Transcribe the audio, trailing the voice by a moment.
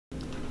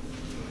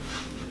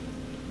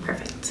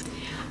Perfect.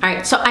 All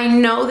right, so I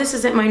know this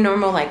isn't my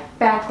normal like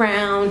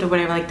background or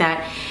whatever like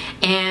that,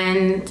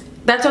 and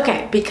that's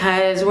okay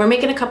because we're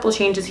making a couple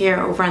changes here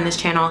over on this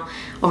channel,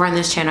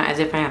 as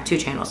if I have two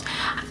channels.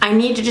 I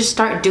need to just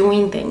start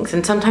doing things,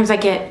 and sometimes I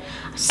get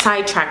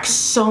sidetracked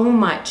so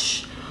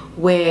much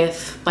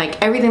with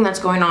like everything that's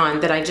going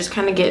on that I just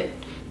kind of get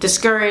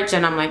discouraged,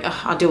 and I'm like,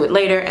 oh, I'll do it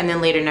later, and then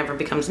later never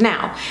becomes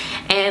now.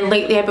 And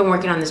lately I've been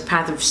working on this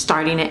path of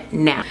starting it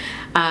now,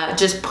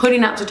 just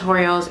putting out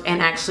tutorials and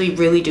actually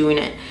really doing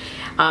it.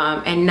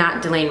 And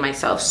not delaying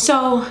myself.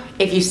 So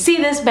if you see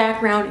this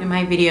background in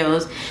my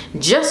videos,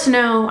 just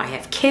know I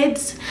have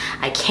kids.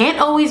 I can't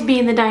always be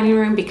in the dining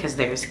room because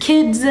there's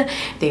kids,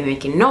 they're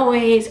making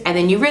noise, and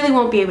then you really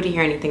won't be able to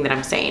hear anything that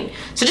I'm saying.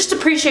 So just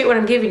appreciate what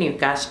I'm giving you,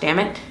 gosh damn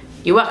it.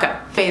 You're welcome.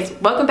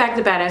 Welcome back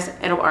to Badass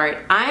Edible Art.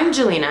 I'm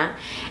Jelena,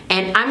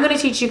 and I'm gonna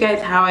teach you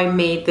guys how I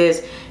made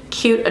this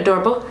cute,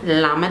 adorable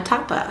llama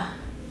tapa.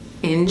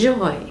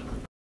 Enjoy.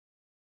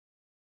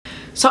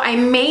 So I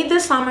made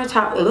this llama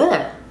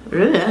tapa,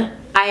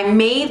 I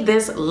made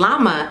this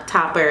llama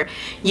topper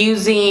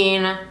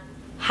using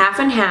half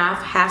and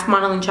half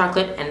modeling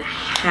chocolate and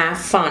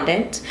half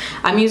fondant.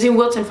 I'm using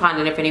Wilton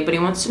fondant if anybody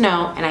wants to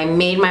know, and I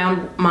made my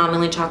own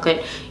modeling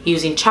chocolate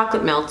using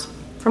chocolate melt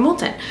from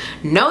Wilton.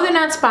 No, they're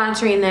not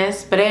sponsoring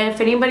this, but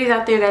if anybody's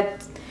out there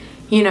that's,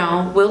 you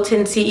know,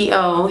 Wilton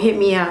CEO, hit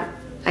me up.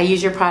 I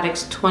use your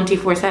products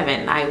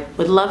 24/7. I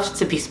would love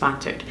to be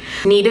sponsored.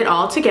 Knead it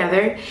all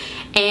together,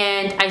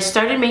 and I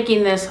started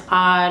making this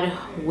odd,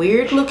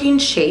 weird looking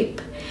shape.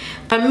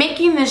 I'm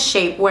making this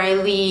shape where I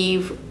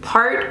leave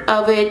part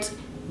of it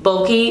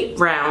bulky,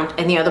 round,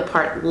 and the other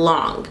part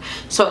long.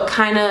 So it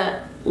kind of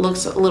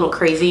looks a little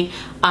crazy,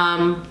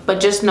 but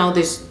just know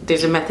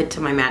there's a method to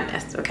my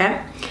madness,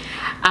 okay?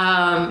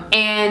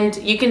 And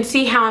you can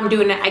see how I'm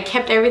doing it. I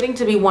kept everything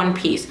to be one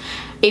piece.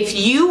 If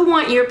you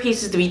want your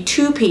pieces to be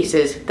two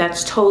pieces,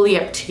 that's totally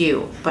up to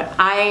you, but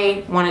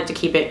I wanted to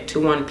keep it to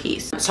one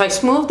piece. So I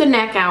smoothed the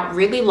neck out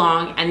really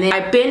long, and then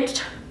I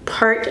bent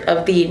part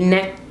of the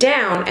neck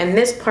down, and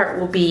this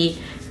part will be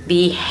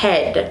the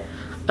head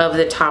of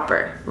the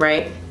topper,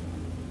 right?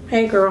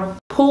 Hey girl.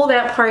 Pull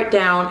that part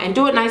down and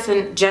do it nice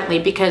and gently,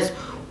 because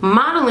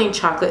modeling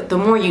chocolate, the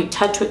more you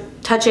touch it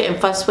and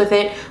fuss with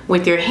it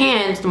with your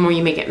hands, the more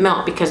you make it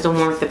melt, because the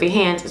warmth of your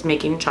hands is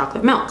making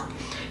chocolate melt.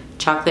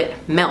 Chocolate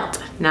melt,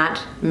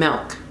 not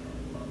milk.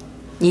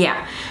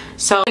 Yeah,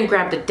 so I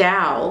grabbed the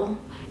dowel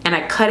and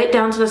I cut it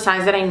down to the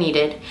size that I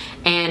needed,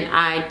 and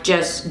I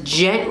just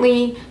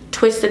gently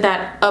twisted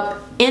that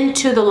up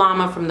into the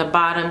llama from the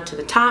bottom to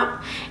the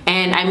top,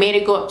 and I made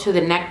it go up to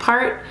the neck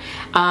part,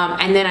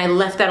 and then I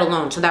left that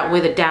alone so that way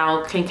the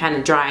dowel can kind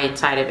of dry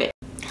inside of it.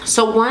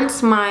 So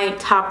once my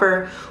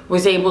topper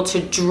was able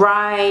to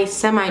dry,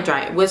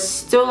 semi-dry, it was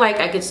still like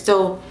I could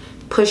still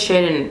push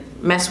it and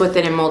mess with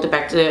it and mold it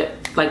back to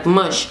like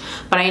mush,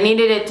 but I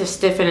needed it to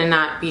stiffen and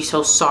not be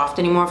so soft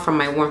anymore from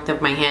my warmth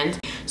of my hand.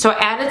 So I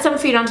added some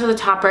feet onto the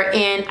topper,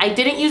 and I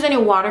didn't use any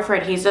water for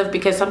adhesive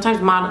because sometimes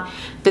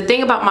the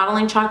thing about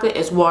modeling chocolate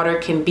is water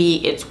can be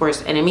its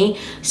worst enemy.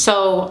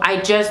 So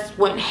I just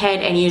went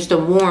ahead and used the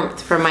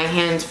warmth from my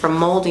hands from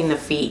molding the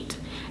feet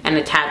and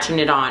attaching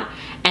it on.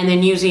 And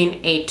then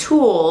using a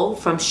tool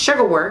from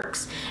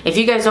Sugarworks. If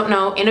you guys don't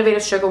know,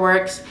 Innovative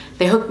Sugarworks,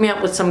 they hooked me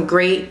up with some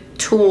great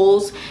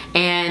tools,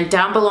 and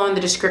down below in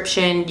the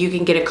description you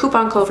can get a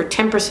coupon code for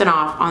 10%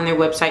 off on their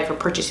website for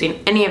purchasing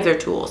any of their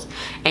tools.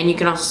 And you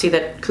can also see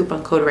that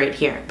coupon code right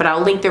here, but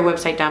I'll link their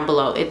website down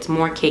below. It's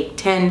More Cake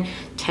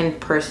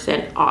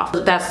 10% off.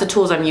 That's the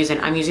tools I'm using.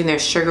 I'm using their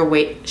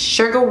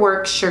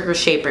Sugarworks Sugar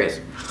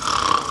Shapers.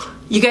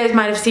 You guys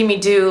might have seen me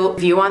do a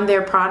review on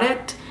their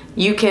product.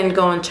 You can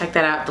go and check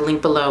that out, the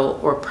link below,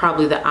 or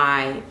probably the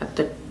eye at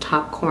the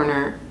top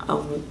corner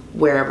of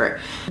wherever.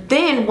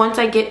 Then once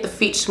I get the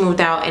feet smoothed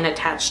out and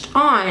attached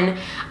on,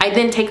 I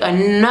then take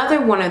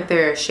another one of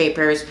their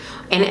shapers,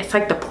 and it's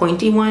like the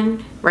pointy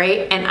one,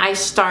 right? And I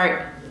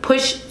start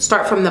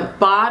from the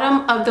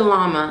bottom of the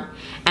llama,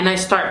 and I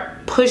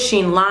start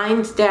pushing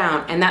lines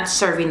down, and that's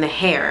serving the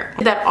hair.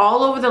 That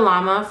all over the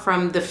llama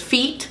from the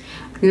feet,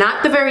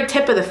 not the very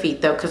tip of the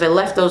feet though, because I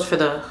left those for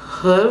the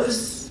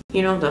hooves.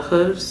 You know, the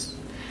hooves,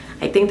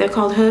 I think they're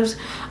called hooves.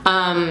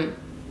 And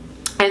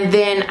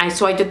then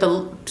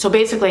so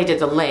basically I did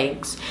the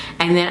legs,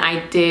 and then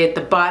I did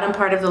the bottom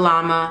part of the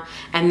llama,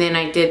 and then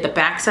I did the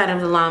back side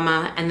of the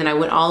llama, and then I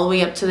went all the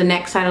way up to the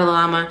neck side of the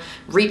llama,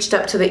 reached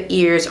up to the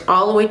ears,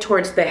 all the way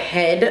towards the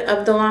head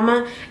of the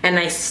llama, and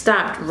I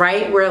stopped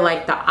right where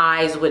like the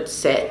eyes would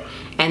sit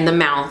and the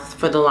mouth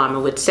for the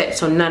llama would sit,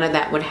 so none of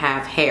that would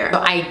have hair.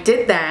 So I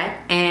did that,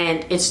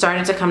 and it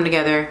started to come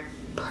together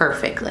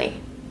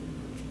perfectly.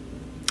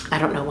 I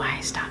don't know why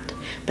I stopped,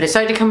 but it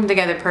started to come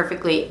together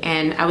perfectly,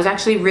 and I was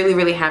actually really,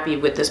 really happy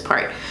with this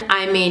part.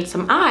 I made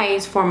some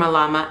eyes for my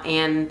llama,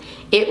 and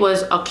it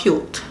was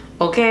cute,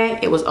 okay?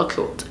 It was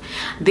cute.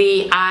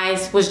 The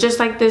eyes was just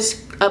like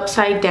this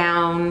upside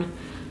down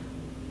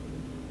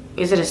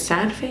is it a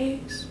sad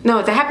face? No,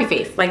 it's a happy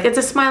face. Like, it's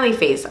a smiley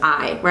face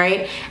eye,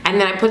 right? And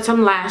then I put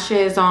some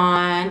lashes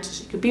on so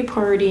she could be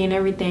pretty and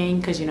everything,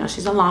 because, you know,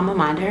 she's a llama,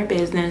 mind her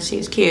business,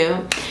 she's cute.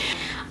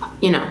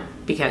 You know,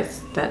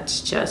 because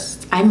that's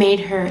just, I made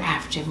her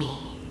after me.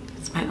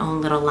 It's my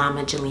own little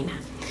llama, Jelena.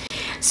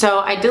 So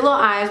I did little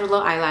eyes with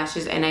little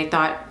eyelashes, and I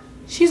thought,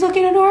 she's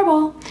looking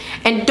adorable.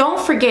 And don't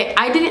forget,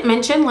 I didn't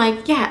mention,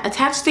 like, yeah,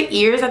 attach the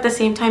ears at the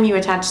same time you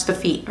attach the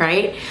feet,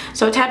 right?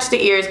 So attach the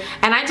ears,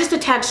 and I just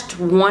attached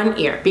one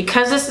ear.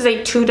 Because this is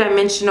a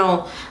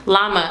two-dimensional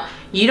llama,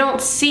 you don't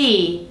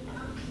see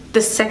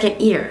the second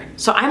ear.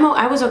 So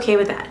I was okay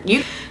with that.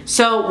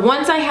 So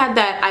once I had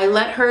that, I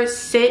let her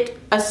sit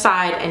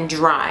aside and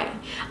dry.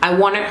 I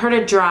wanted her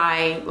to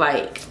dry,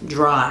 like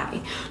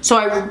dry. So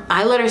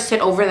I let her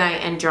sit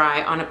overnight and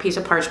dry on a piece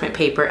of parchment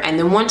paper. And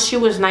then once she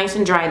was nice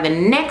and dry, the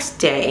next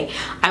day,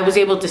 I was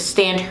able to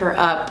stand her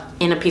up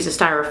in a piece of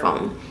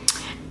styrofoam.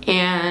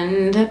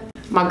 And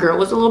my girl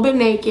was a little bit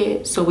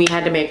naked, so we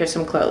had to make her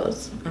some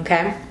clothes,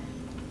 okay?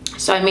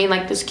 So I made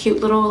like this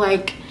cute little,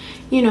 like,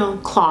 you know,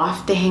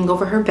 cloth to hang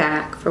over her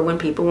back for when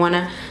people want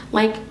to,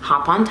 like,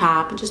 hop on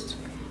top and just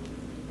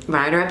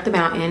ride her up the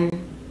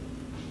mountain.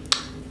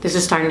 This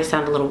is starting to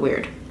sound a little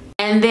weird.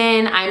 And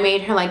then I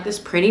made her like this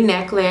pretty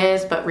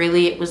necklace, but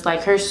really it was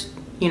like her,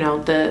 you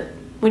know, the,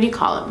 what do you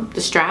call them?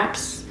 The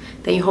straps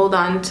that you hold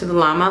on to the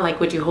llama, like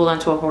what you hold on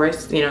to a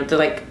horse, you know, to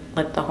like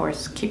let the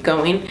horse keep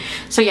going.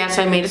 So yeah,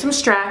 so I made some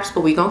straps,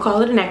 but we gonna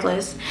call it a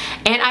necklace.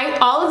 And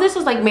all of this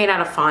is like made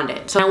out of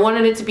fondant. So I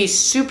wanted it to be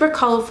super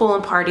colorful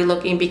and party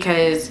looking,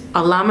 because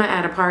a llama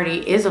at a party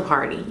is a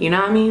party, you know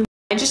what I mean?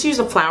 I just used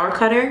a flower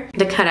cutter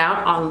to cut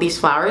out all of these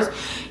flowers.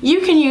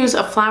 You can use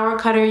a flower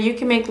cutter, you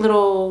can make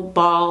little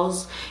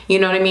balls, you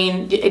know what I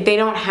mean? They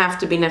don't have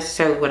to be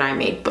necessarily what I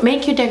made, but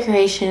make your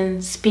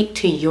decorations speak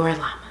to your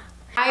llama.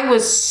 I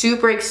was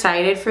super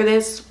excited for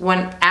this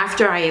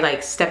after I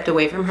like stepped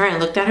away from her and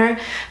looked at her.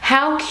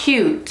 How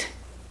cute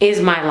is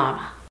my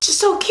llama? She's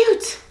so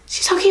cute.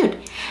 She's so cute.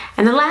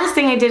 And the last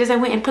thing I did is I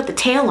went and put the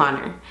tail on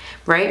her,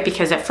 right?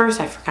 Because at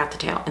first I forgot the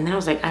tail, and then I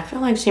was like, I feel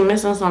like she's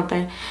missing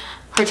something.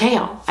 Her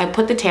tail. I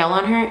put the tail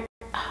on her.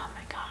 Oh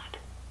my God.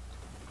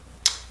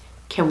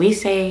 Can we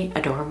say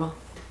adorable?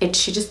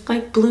 She just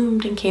like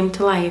bloomed and came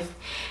to life,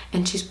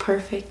 and she's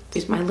perfect.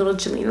 She's my little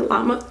Jelena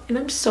llama, and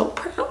I'm so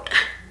proud.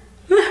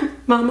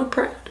 Mama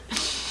proud.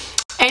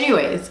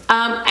 Anyways,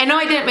 I know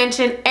I didn't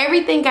mention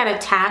everything got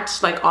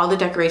attached, like all the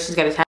decorations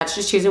got attached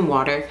just using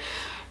water.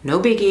 No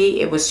biggie,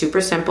 it was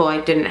super simple. I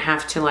didn't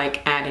have to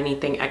like add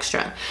anything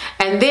extra.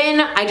 And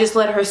then I just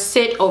let her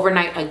sit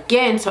overnight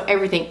again so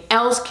everything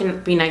else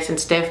can be nice and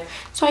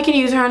stiff, so I can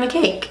use her on a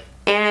cake.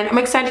 And I'm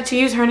excited to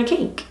use her on a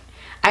cake.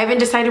 I haven't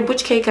decided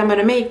which cake I'm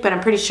gonna make, but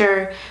I'm pretty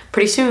sure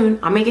pretty soon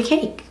I'll make a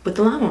cake with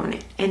the llama on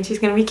it, and she's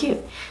gonna be cute.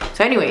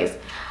 So anyways,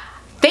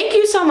 thank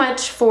you so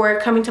much for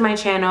coming to my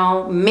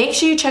channel. Make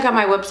sure you check out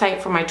my website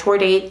for my tour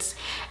dates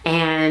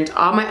and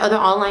all my other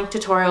online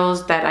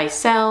tutorials that I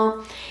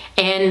sell.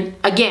 And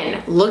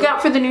again, look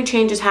out for the new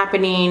changes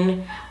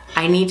happening.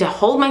 I need to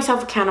hold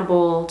myself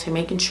accountable to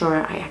making sure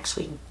I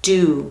actually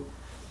do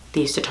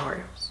these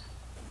tutorials.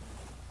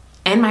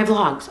 And my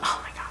vlogs.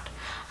 Oh my God.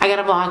 I got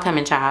a vlog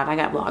coming, child. I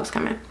got vlogs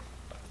coming.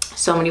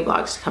 So many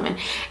vlogs coming.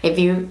 If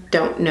you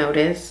don't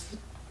notice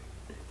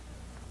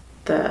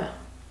the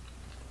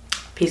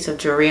piece of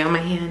jewelry on my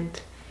hand,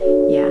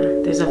 yeah,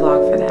 there's a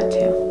vlog for that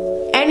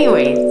too.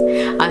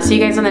 Anyways, I'll see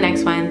you guys on the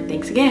next one.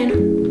 Thanks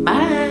again.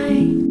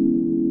 Bye.